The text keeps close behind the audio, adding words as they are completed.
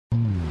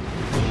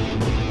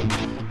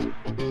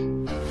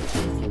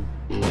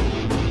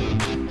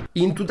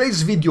In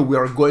today's video, we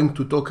are going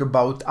to talk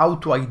about how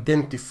to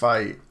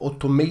identify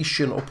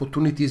automation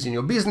opportunities in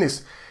your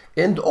business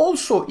and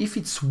also if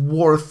it's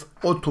worth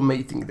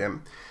automating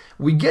them.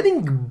 We're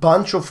getting a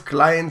bunch of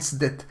clients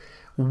that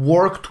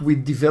worked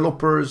with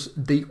developers,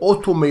 they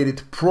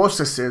automated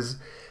processes,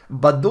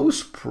 but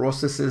those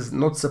processes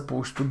not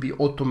supposed to be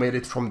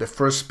automated from the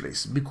first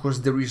place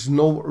because there is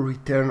no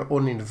return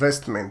on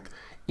investment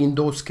in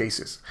those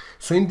cases.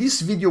 So in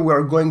this video, we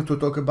are going to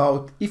talk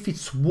about if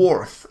it's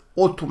worth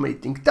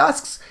automating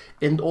tasks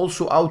and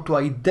also how to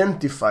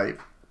identify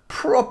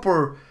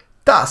proper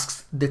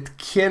tasks that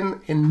can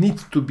and need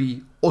to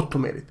be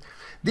automated.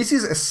 This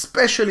is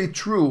especially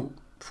true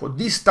for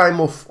this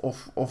time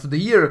of the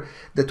year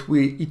that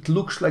it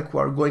looks like we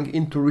are going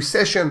into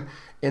recession,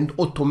 and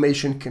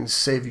automation can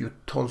save you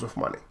tons of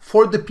money.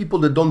 For the people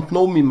that don't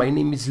know me, my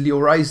name is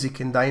Leo Isaac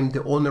and I am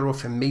the owner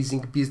of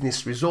Amazing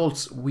Business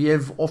Results. We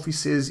have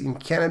offices in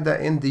Canada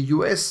and the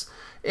US,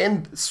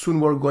 and soon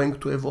we're going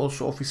to have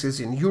also offices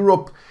in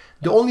Europe.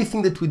 The only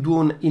thing that we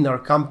do in our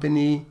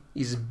company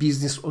is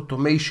business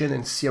automation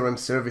and CRM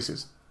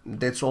services.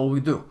 That's all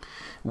we do.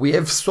 We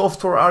have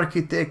software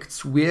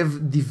architects, we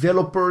have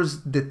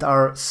developers that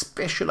are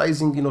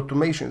specializing in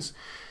automations.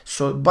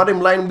 So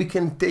bottom line, we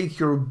can take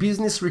your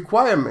business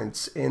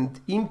requirements and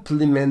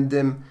implement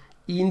them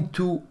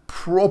into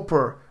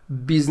proper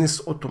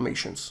business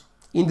automations.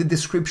 In the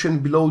description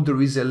below,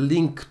 there is a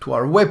link to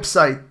our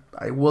website.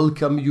 I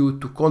welcome you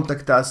to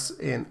contact us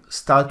and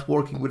start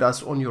working with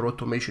us on your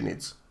automation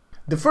needs.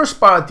 The first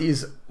part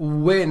is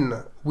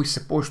when we're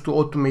supposed to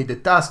automate the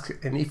task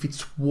and if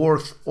it's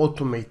worth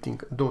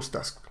automating those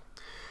tasks.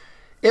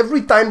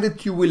 Every time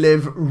that you will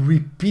have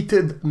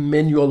repeated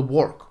manual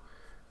work,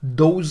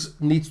 those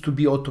needs to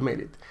be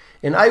automated.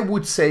 And I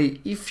would say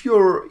if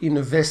you're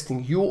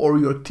investing, you or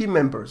your team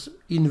members,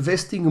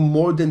 investing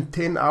more than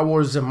 10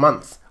 hours a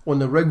month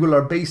on a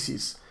regular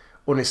basis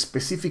on a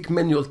specific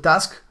manual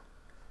task,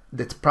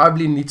 that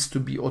probably needs to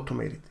be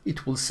automated.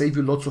 It will save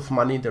you lots of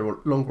money in the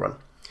long run.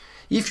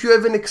 If you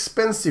have an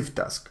expensive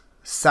task,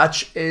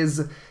 such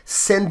as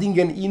sending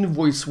an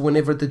invoice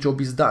whenever the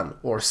job is done,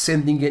 or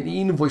sending an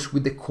invoice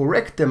with the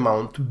correct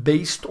amount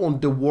based on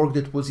the work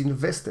that was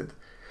invested,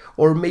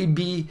 or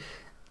maybe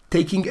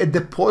taking a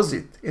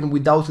deposit and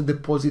without a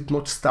deposit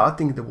not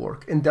starting the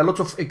work. And there are lots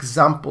of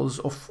examples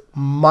of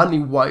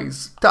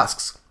money-wise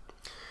tasks.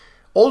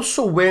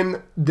 Also,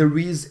 when there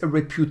is a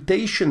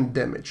reputation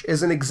damage,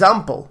 as an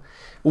example,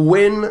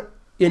 when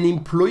an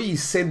employee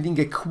is sending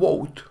a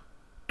quote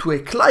to a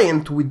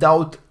client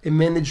without a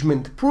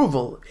management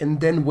approval,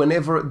 and then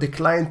whenever the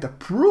client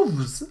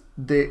approves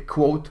the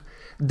quote,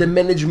 the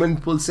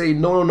management will say,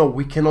 no,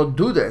 we cannot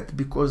do that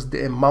because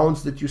the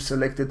amounts that you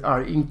selected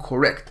are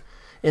incorrect.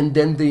 And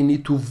then they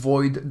need to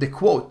void the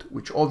quote,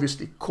 which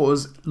obviously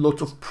cause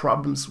lots of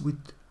problems with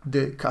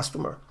the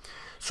customer.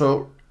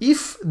 So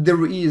if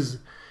there is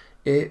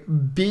a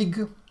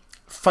big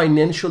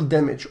financial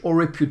damage or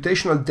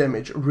reputational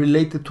damage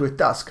related to a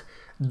task,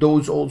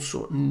 those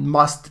also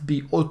must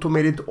be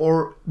automated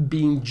or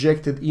be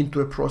injected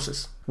into a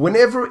process.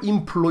 Whenever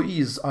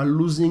employees are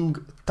losing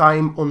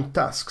time on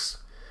tasks,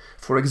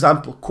 for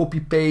example,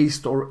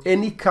 copy-paste or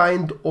any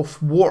kind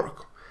of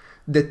work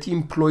that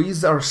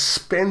employees are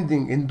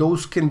spending and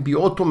those can be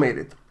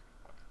automated,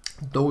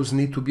 those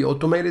need to be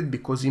automated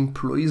because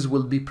employees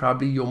will be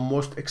probably your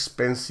most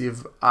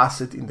expensive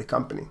asset in the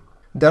company.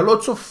 There are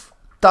lots of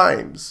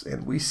times,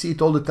 and we see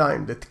it all the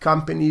time, that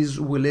companies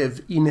will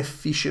have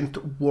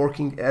inefficient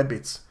working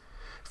habits.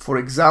 For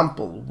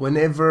example,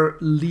 whenever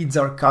leads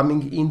are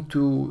coming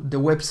into the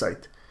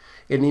website,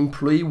 an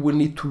employee will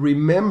need to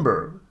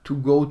remember to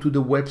go to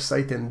the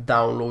website and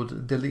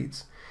download the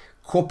leads,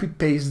 copy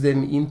paste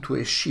them into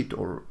a sheet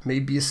or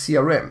maybe a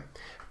CRM,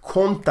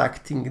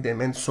 contacting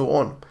them and so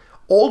on.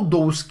 All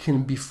those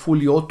can be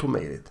fully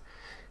automated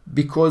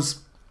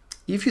because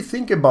if you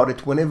think about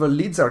it, whenever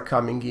leads are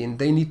coming in,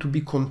 they need to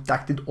be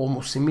contacted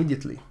almost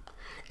immediately.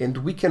 And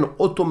we can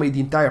automate the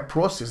entire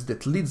process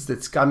that leads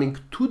that's coming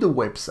to the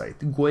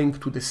website, going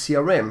to the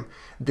CRM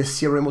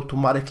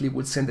automatically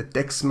will send a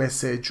text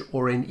message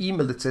or an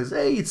email that says,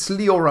 hey, it's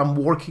Leo, I'm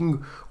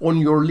working on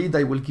your lead.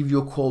 I will give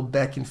you a call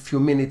back in a few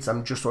minutes.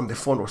 I'm just on the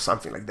phone or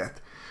something like that.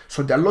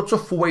 So there are lots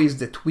of ways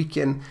that we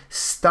can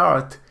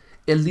start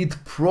a lead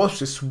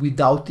process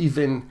without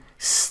even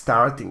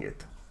starting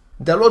it.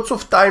 There are lots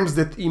of times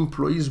that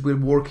employees will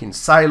work in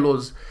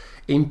silos.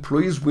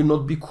 Employees will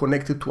not be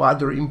connected to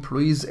other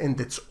employees, and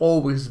that's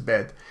always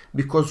bad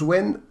because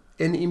when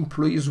an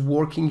employee is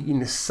working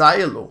in a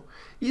silo,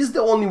 he's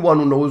the only one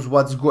who knows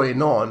what's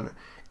going on,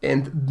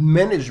 and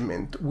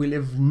management will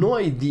have no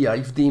idea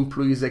if the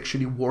employee is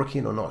actually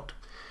working or not.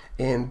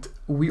 And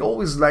we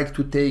always like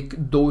to take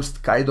those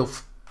kind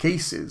of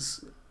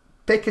cases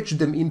package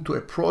them into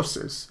a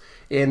process.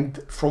 And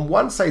from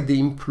one side, the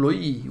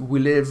employee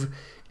will have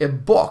a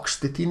box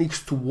that he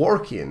needs to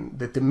work in,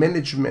 that the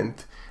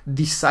management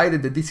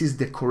decided that this is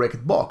the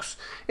correct box.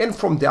 And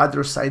from the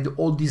other side,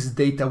 all this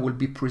data will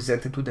be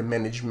presented to the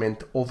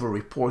management over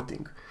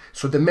reporting.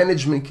 So the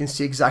management can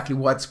see exactly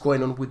what's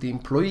going on with the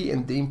employee,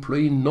 and the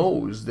employee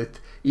knows that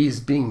he is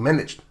being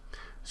managed.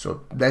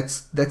 So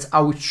that's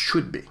how it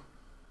should be.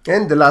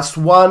 And the last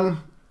one,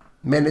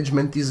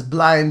 management is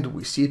blind.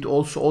 We see it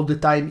also all the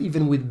time,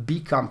 even with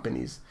big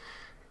companies.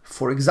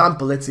 For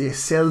example, let's say a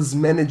sales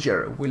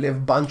manager will have a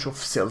bunch of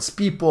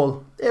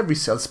salespeople. Every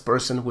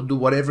salesperson will do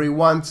whatever he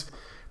wants.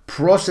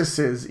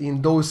 Processes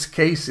in those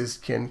cases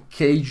can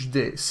cage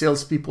the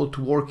salespeople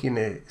to work in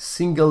a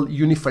single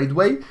unified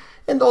way.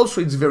 And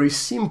also it's very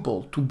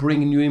simple to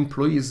bring new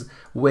employees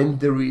when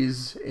there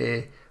is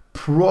a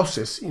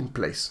process in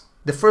place.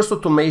 The first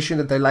automation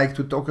that I like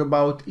to talk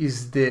about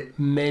is the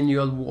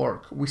manual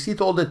work. We see it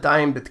all the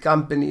time that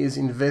companies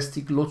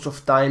investing lots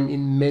of time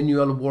in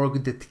manual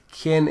work that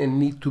can and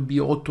need to be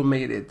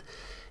automated.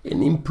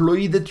 An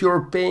employee that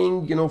you're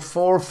paying, $4,000,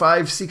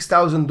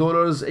 $5,000,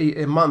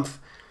 $6,000 a month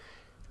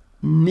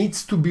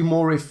needs to be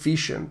more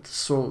efficient.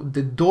 So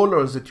the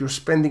dollars that you're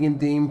spending in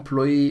the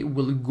employee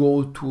will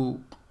go to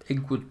a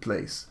good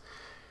place.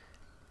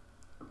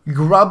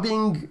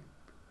 Grabbing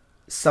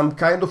some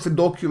kind of a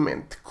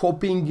document,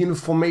 copying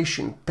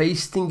information,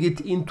 pasting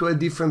it into a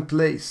different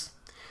place,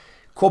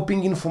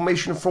 copying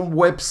information from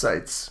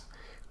websites,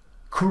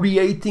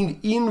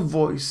 creating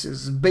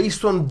invoices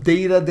based on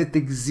data that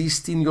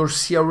exists in your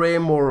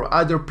CRM or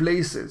other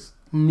places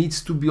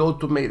needs to be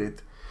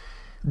automated.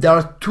 There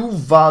are two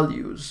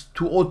values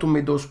to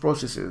automate those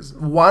processes.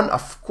 One,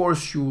 of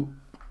course, you're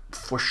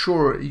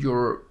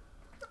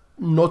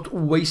not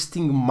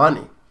wasting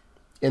money.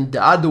 And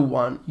the other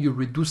one, you're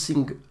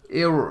reducing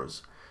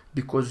errors,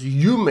 because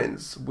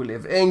humans will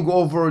have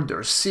hangover,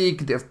 they're sick,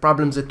 they have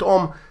problems at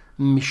home.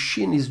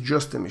 Machine is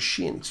just a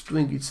machine. It's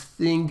doing its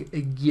thing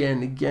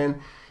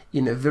again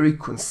in a very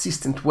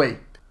consistent way.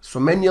 So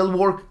manual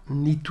work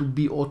need to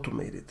be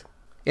automated.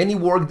 Any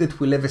work that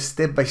will have a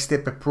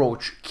step-by-step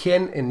approach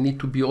can and need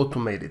to be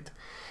automated.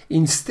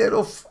 Instead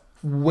of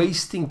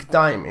wasting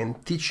time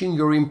and teaching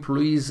your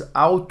employees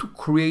how to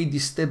create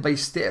this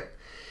step-by-step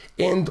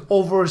and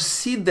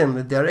oversee them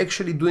that they're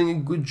actually doing a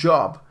good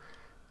job,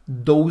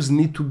 those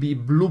need to be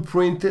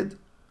blueprinted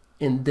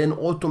and then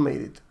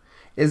automated.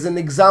 As an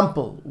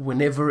example,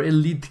 whenever a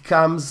lead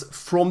comes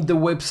from the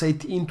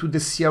website into the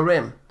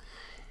CRM,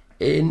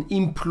 an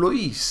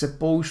employee is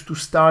supposed to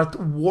start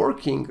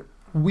working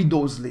with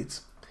those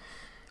leads.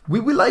 We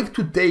would like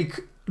to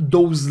take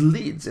those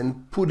leads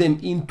and put them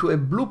into a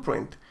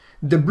blueprint.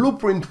 The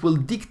blueprint will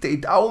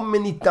dictate how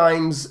many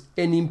times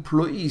an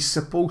employee is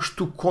supposed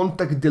to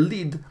contact the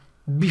lead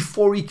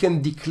before he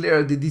can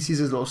declare that this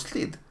is a lost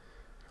lead.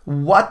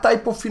 What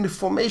type of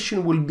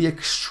information will be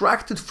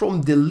extracted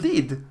from the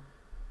lead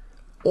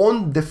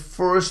on the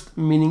first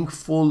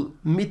meaningful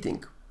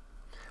meeting?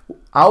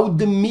 How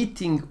the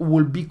meeting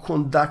will be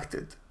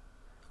conducted,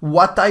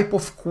 what type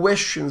of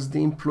questions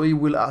the employee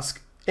will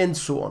ask, and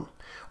so on.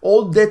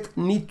 All that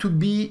need to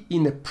be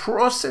in a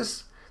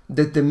process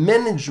that the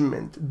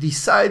management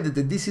decided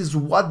that this is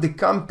what the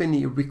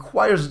company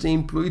requires the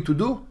employee to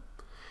do.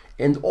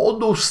 And all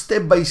those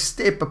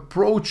step-by-step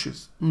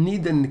approaches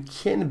need and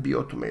can be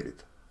automated.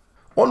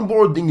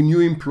 Onboarding new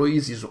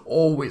employees is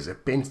always a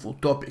painful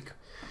topic.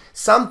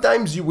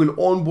 Sometimes you will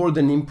onboard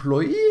an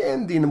employee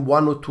and in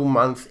 1 or 2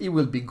 months he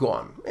will be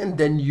gone. And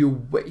then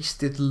you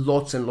wasted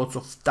lots and lots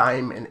of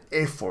time and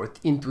effort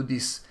into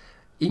this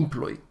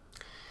employee.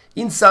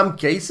 In some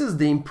cases,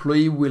 the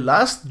employee will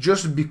last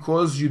just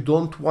because you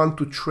don't want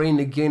to train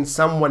again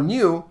someone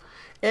new.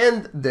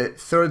 And the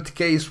third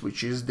case,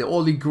 which is the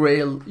holy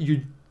grail,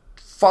 you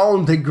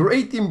found a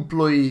great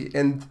employee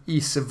and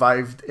he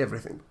survived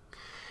everything.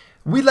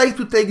 We like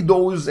to take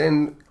those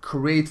and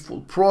create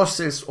full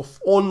process of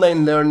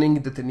online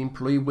learning that an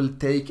employee will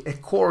take, a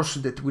course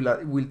that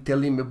will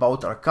tell him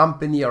about our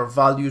company, our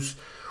values,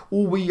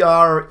 who we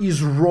are,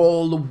 his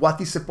role, what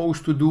he's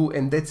supposed to do,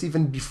 and that's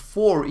even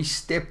before he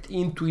stepped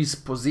into his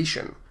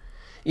position.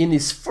 In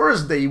his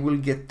first day, he will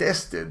get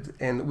tested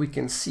and we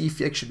can see if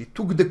he actually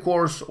took the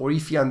course or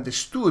if he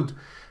understood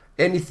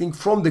anything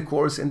from the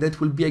course, and that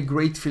will be a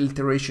great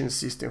filtration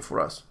system for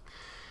us.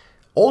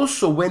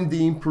 Also, when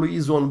the employee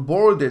is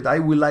onboarded, I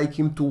would like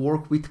him to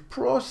work with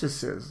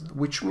processes,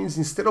 which means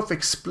instead of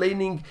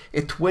explaining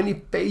a 20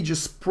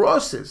 pages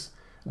process,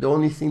 the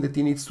only thing that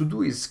he needs to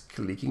do is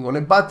clicking on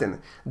a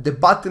button. The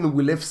button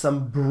will have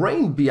some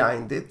brain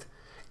behind it,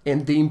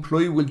 and the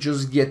employee will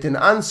just get an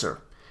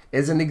answer.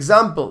 As an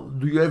example,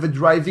 do you have a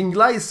driving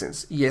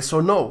license? Yes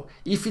or no?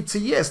 If it's a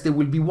yes, there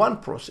will be one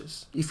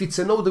process. If it's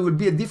a no, there will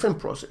be a different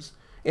process.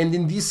 And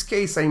in this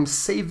case, I'm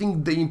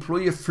saving the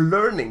employee of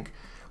learning.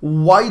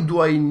 Why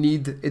do I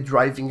need a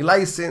driving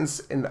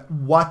license and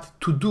what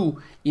to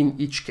do in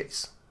each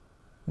case?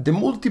 The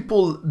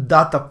multiple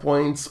data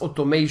points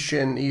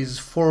automation is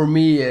for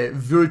me a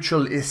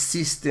virtual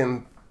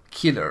assistant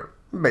killer,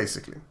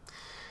 basically.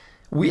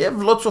 We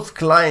have lots of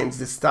clients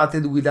that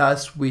started with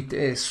us with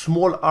a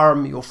small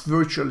army of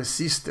virtual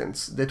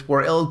assistants that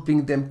were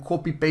helping them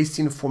copy-paste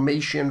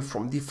information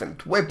from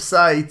different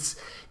websites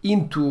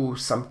into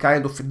some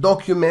kind of a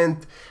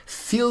document,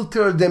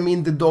 filter them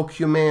in the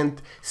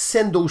document,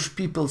 send those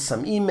people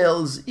some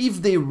emails.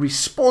 If they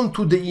respond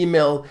to the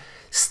email,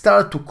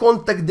 start to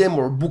contact them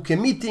or book a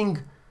meeting.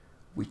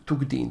 We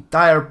took the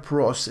entire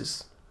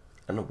process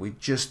and we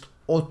just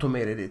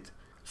automated it.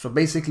 So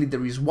basically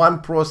there is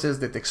one process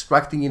that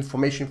extracting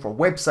information from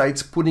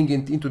websites, putting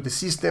it into the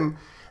system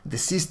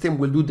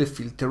will do the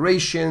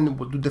filtration,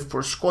 will do the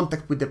first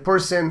contact with the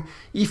person.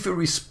 If he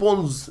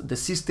responds, the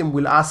system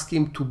will ask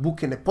him to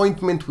book an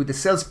appointment with the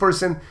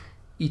salesperson.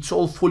 It's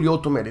all fully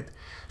automated.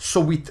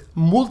 So with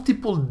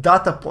multiple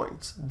data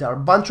points, there are a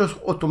bunch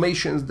of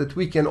automations that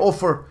we can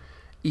offer.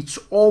 It's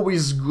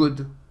always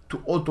good to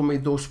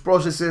automate those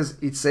processes.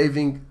 It's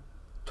saving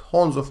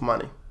tons of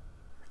money.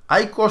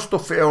 High cost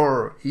of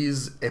error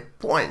is a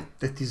point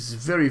that is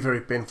very,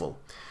 very painful.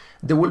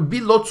 There will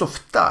be lots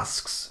of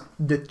tasks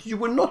that you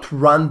will not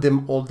run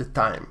them all the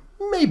time.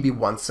 Maybe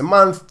once a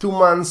month, 2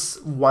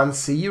 months,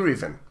 once a year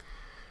even.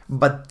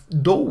 But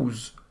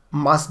those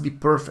must be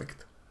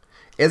perfect.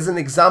 As an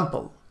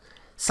example,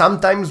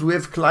 sometimes we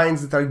have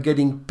clients that are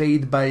getting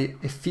paid by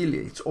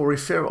affiliates or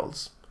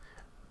referrals.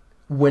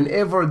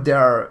 Whenever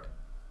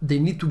they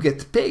need to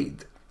get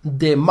paid,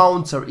 the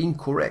amounts are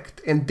incorrect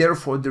and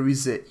therefore there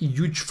is a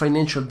huge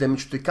financial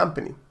damage to the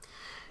company.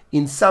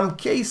 In some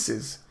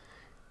cases,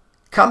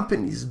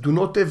 companies do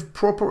not have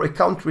proper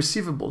account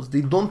receivables.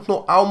 They don't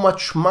know how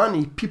much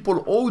money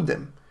people owe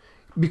them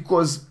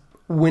because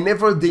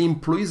whenever the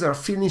employees are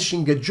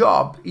finishing a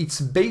job, it's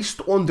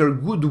based on their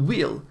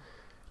goodwill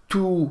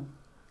to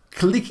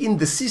click in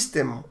the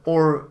system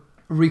or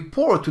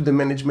report to the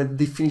management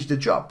they finished the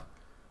job.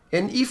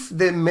 And if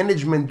the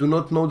management do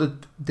not know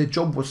that the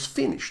job was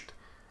finished,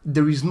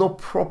 there is no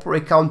proper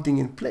accounting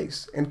in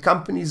place and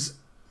companies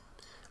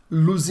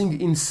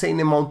losing insane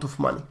amount of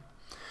money.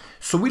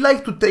 So we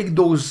like to take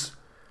those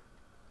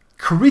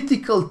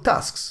critical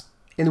tasks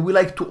and we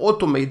like to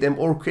automate them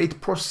or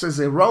create processes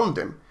around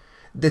them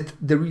that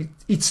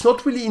it's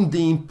not really in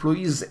the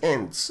employee's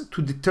hands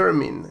to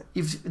determine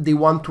if they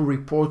want to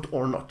report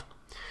or not.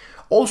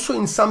 Also,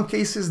 in some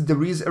cases,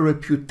 there is a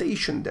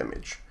reputation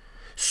damage.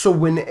 So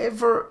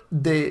whenever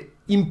the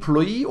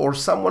employee or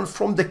someone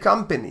from the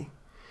company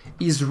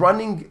is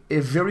running a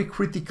very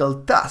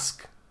critical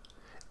task,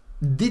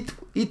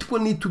 it will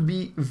need to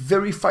be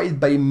verified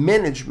by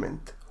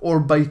management or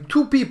by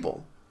 2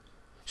 people.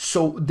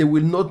 So there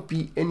will not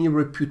be any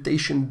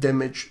reputation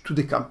damage to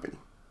the company.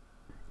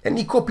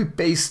 Any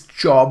copy-paste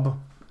job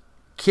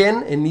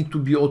can and need to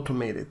be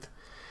automated.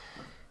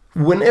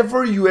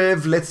 Whenever you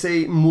have, let's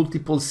say,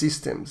 multiple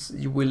systems,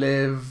 you will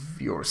have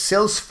your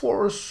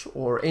Salesforce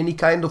or any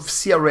kind of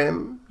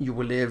CRM, you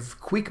will have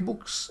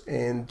QuickBooks,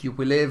 and you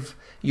will have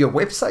your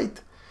website.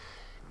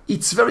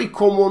 It's very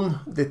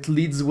common that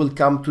leads will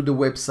come to the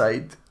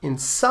website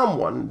and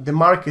someone, the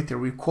marketer,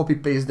 will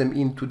copy-paste them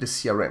into the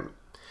CRM.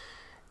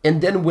 And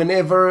then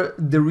whenever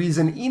there is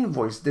an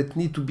invoice that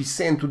needs to be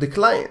sent to the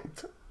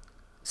client,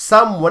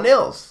 someone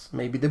else,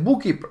 maybe the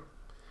bookkeeper,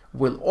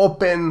 will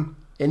open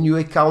a new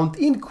account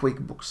in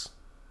QuickBooks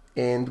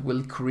and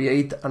will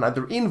create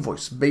another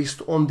invoice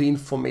based on the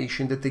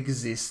information that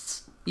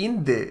exists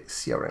in the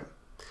CRM.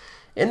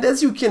 And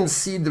as you can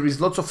see, there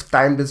is lots of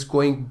time that's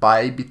going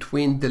by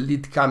between the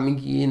lead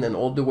coming in and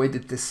all the way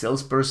that the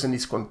salesperson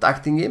is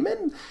contacting him,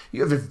 and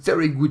you have a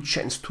very good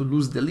chance to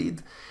lose the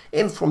lead.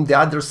 And from the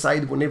other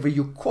side, whenever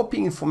you copy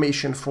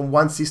information from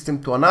one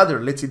system to another,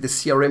 let's say the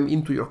CRM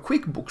into your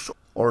QuickBooks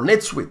or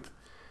NetSuite,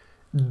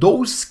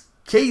 those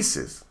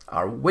cases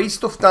are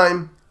waste of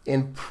time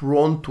and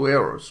prone to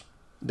errors.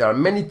 There are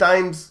many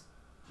times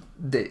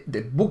the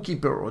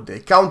bookkeeper or the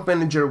account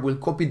manager will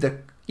copy the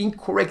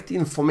incorrect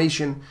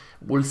information,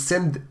 will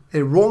send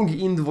a wrong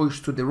invoice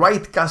to the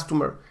right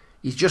customer.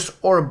 It's just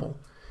horrible.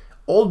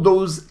 All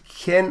those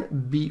can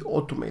be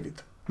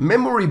automated.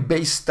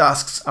 Memory-based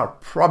tasks are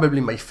probably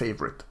my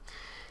favorite.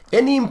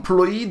 Any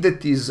employee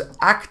that is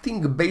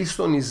acting based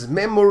on his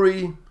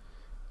memory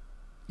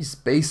is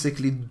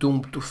basically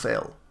doomed to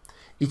fail.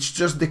 It's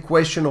just the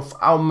question of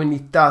how many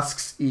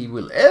tasks he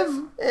will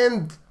have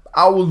and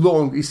how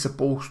long he's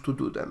supposed to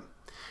do them.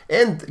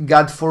 And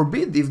God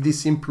forbid, if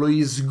this employee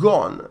is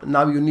gone,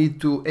 now you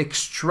need to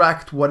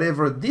extract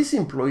whatever this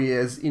employee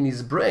has in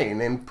his brain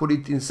and put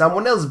it in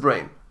someone else's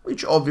brain,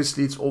 which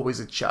obviously is always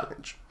a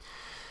challenge.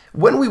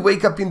 When we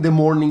wake up in the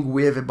morning,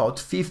 we have about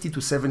 50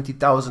 to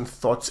 70,000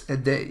 thoughts a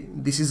day.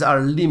 This is our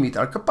limit,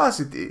 our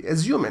capacity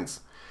as humans.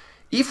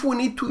 If we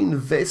need to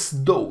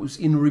invest those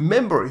in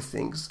remembering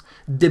things,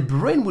 the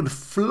brain will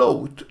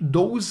float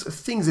those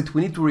things that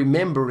we need to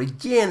remember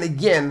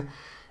again,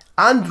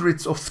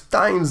 hundreds of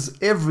times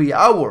every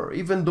hour,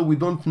 even though we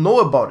don't know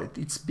about it.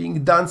 It's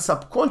being done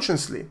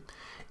subconsciously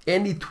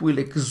and it will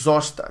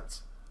exhaust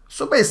us.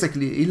 So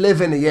basically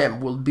 11 a.m.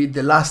 will be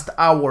the last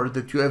hour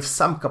that you have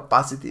some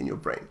capacity in your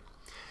brain.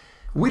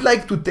 We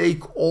like to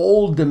take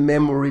all the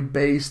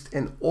memory-based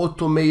and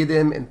automate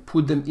them and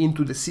put them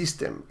into the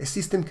system. A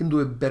system can do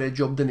a better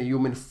job than a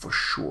human for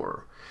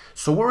sure.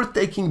 So we're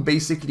taking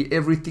basically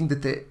everything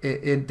that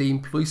the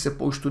employee is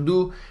supposed to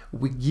do.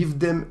 We give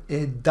them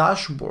a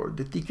dashboard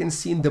that he can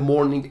see in the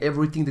morning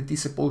everything that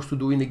he's supposed to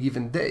do in a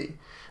given day.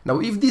 Now,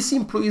 if this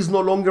employee is no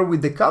longer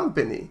with the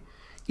company,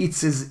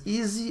 it's as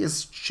easy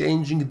as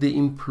changing the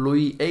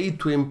employee A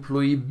to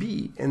employee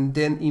B, and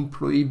then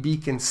employee B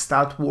can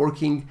start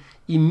working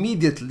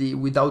immediately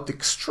without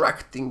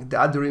extracting the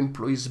other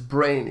employee's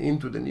brain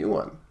into the new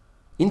one.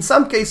 In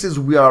some cases,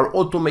 we are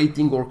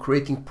automating or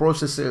creating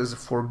processes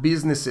for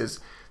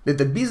businesses that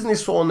the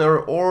business owner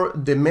or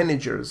the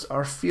managers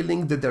are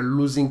feeling that they're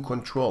losing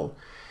control.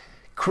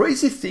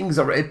 Crazy things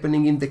are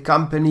happening in the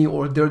company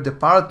or their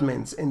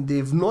departments, and they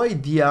have no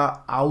idea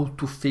how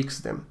to fix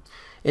them.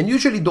 And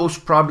usually those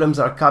problems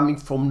are coming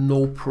from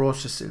no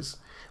processes.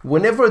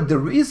 Whenever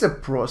there is a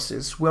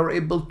process, we're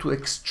able to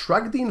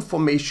extract the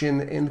information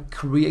and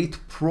create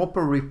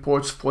proper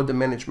reports for the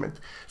management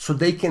so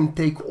they can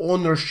take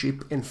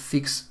ownership and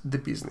fix the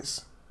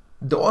business.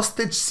 The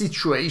hostage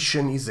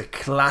situation is a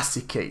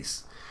classic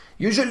case.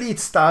 Usually it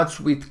starts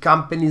with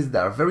companies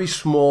that are very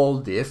small,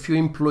 they have few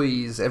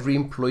employees, every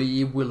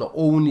employee will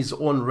own his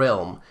own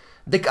realm.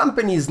 The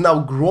company is now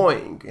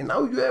growing, and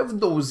now you have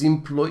those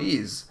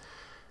employees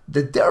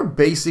that they're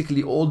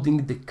basically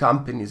holding the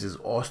companies as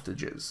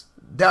hostages.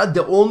 They're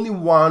the only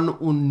one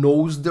who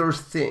knows their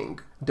thing,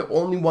 the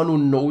only one who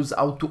knows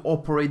how to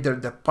operate their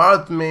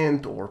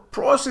department or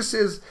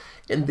processes,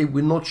 and they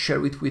will not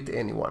share it with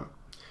anyone.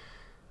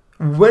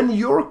 When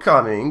you're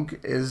coming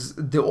as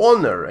the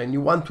owner and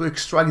you want to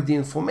extract the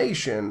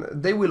information,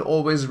 they will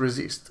always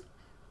resist.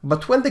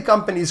 But when the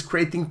company is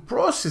creating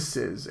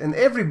processes and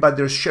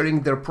everybody is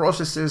sharing their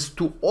processes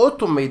to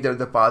automate their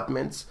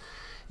departments,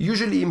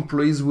 usually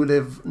employees will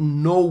have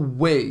no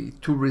way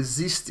to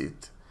resist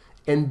it,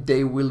 and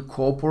they will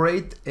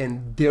cooperate,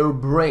 and their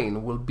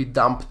brain will be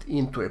dumped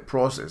into a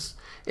process.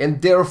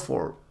 And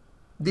therefore,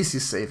 this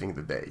is saving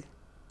the day.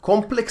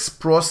 Complex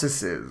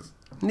processes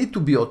need to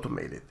be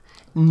automated,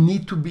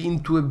 need to be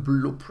into a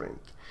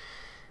blueprint.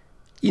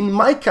 In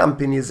my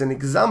company, as an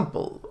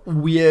example,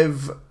 we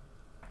have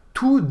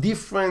 2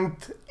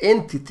 different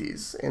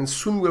entities, and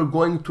soon we're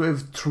going to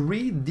have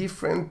 3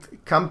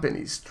 different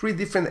companies, 3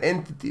 different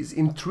entities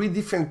in 3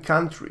 different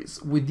countries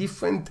with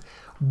different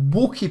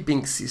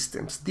bookkeeping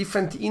systems,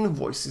 different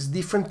invoices,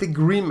 different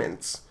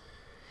agreements.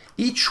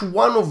 Each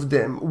one of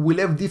them will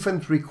have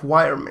different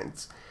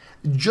requirements.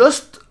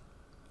 Just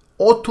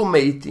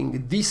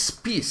automating this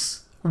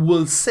piece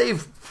will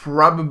save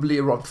probably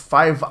around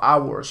 5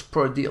 hours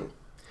per deal.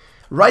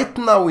 Right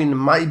now in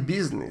my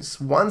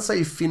business, once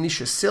I finish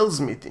a sales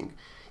meeting,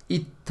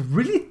 it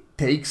really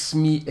takes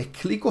me a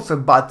click of a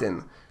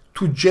button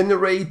to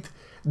generate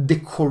the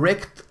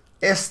correct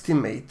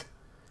estimate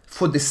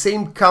for the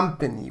same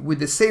company with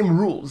the same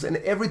rules, and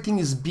everything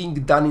is being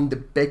done in the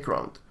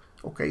background.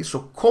 Okay, so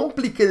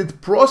complicated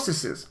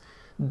processes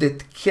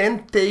that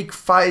can take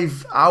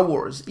 5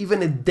 hours,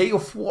 even a day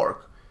of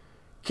work,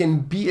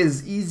 can be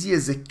as easy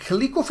as a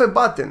click of a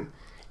button,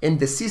 and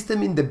the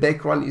system in the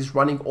background is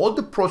running all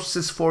the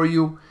processes for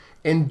you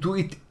and do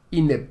it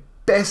in a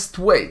best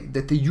way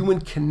that a human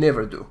can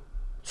never do.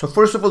 So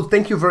first of all,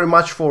 thank you very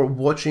much for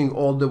watching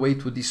all the way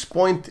to this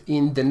point.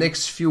 In the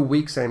next few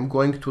weeks, I'm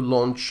going to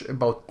launch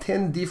about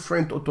 10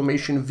 different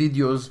automation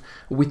videos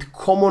with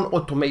common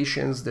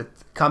automations that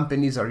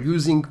companies are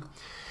using.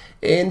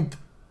 And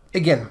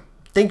again,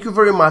 thank you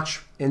very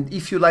much. And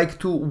if you like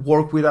to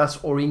work with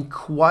us or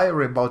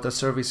inquire about our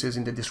services,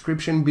 in the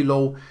description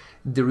below,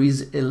 there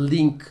is a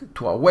link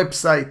to our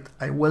website.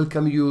 I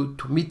welcome you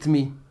to meet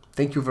me.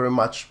 Thank you very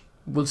much.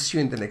 We'll see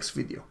you in the next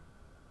video.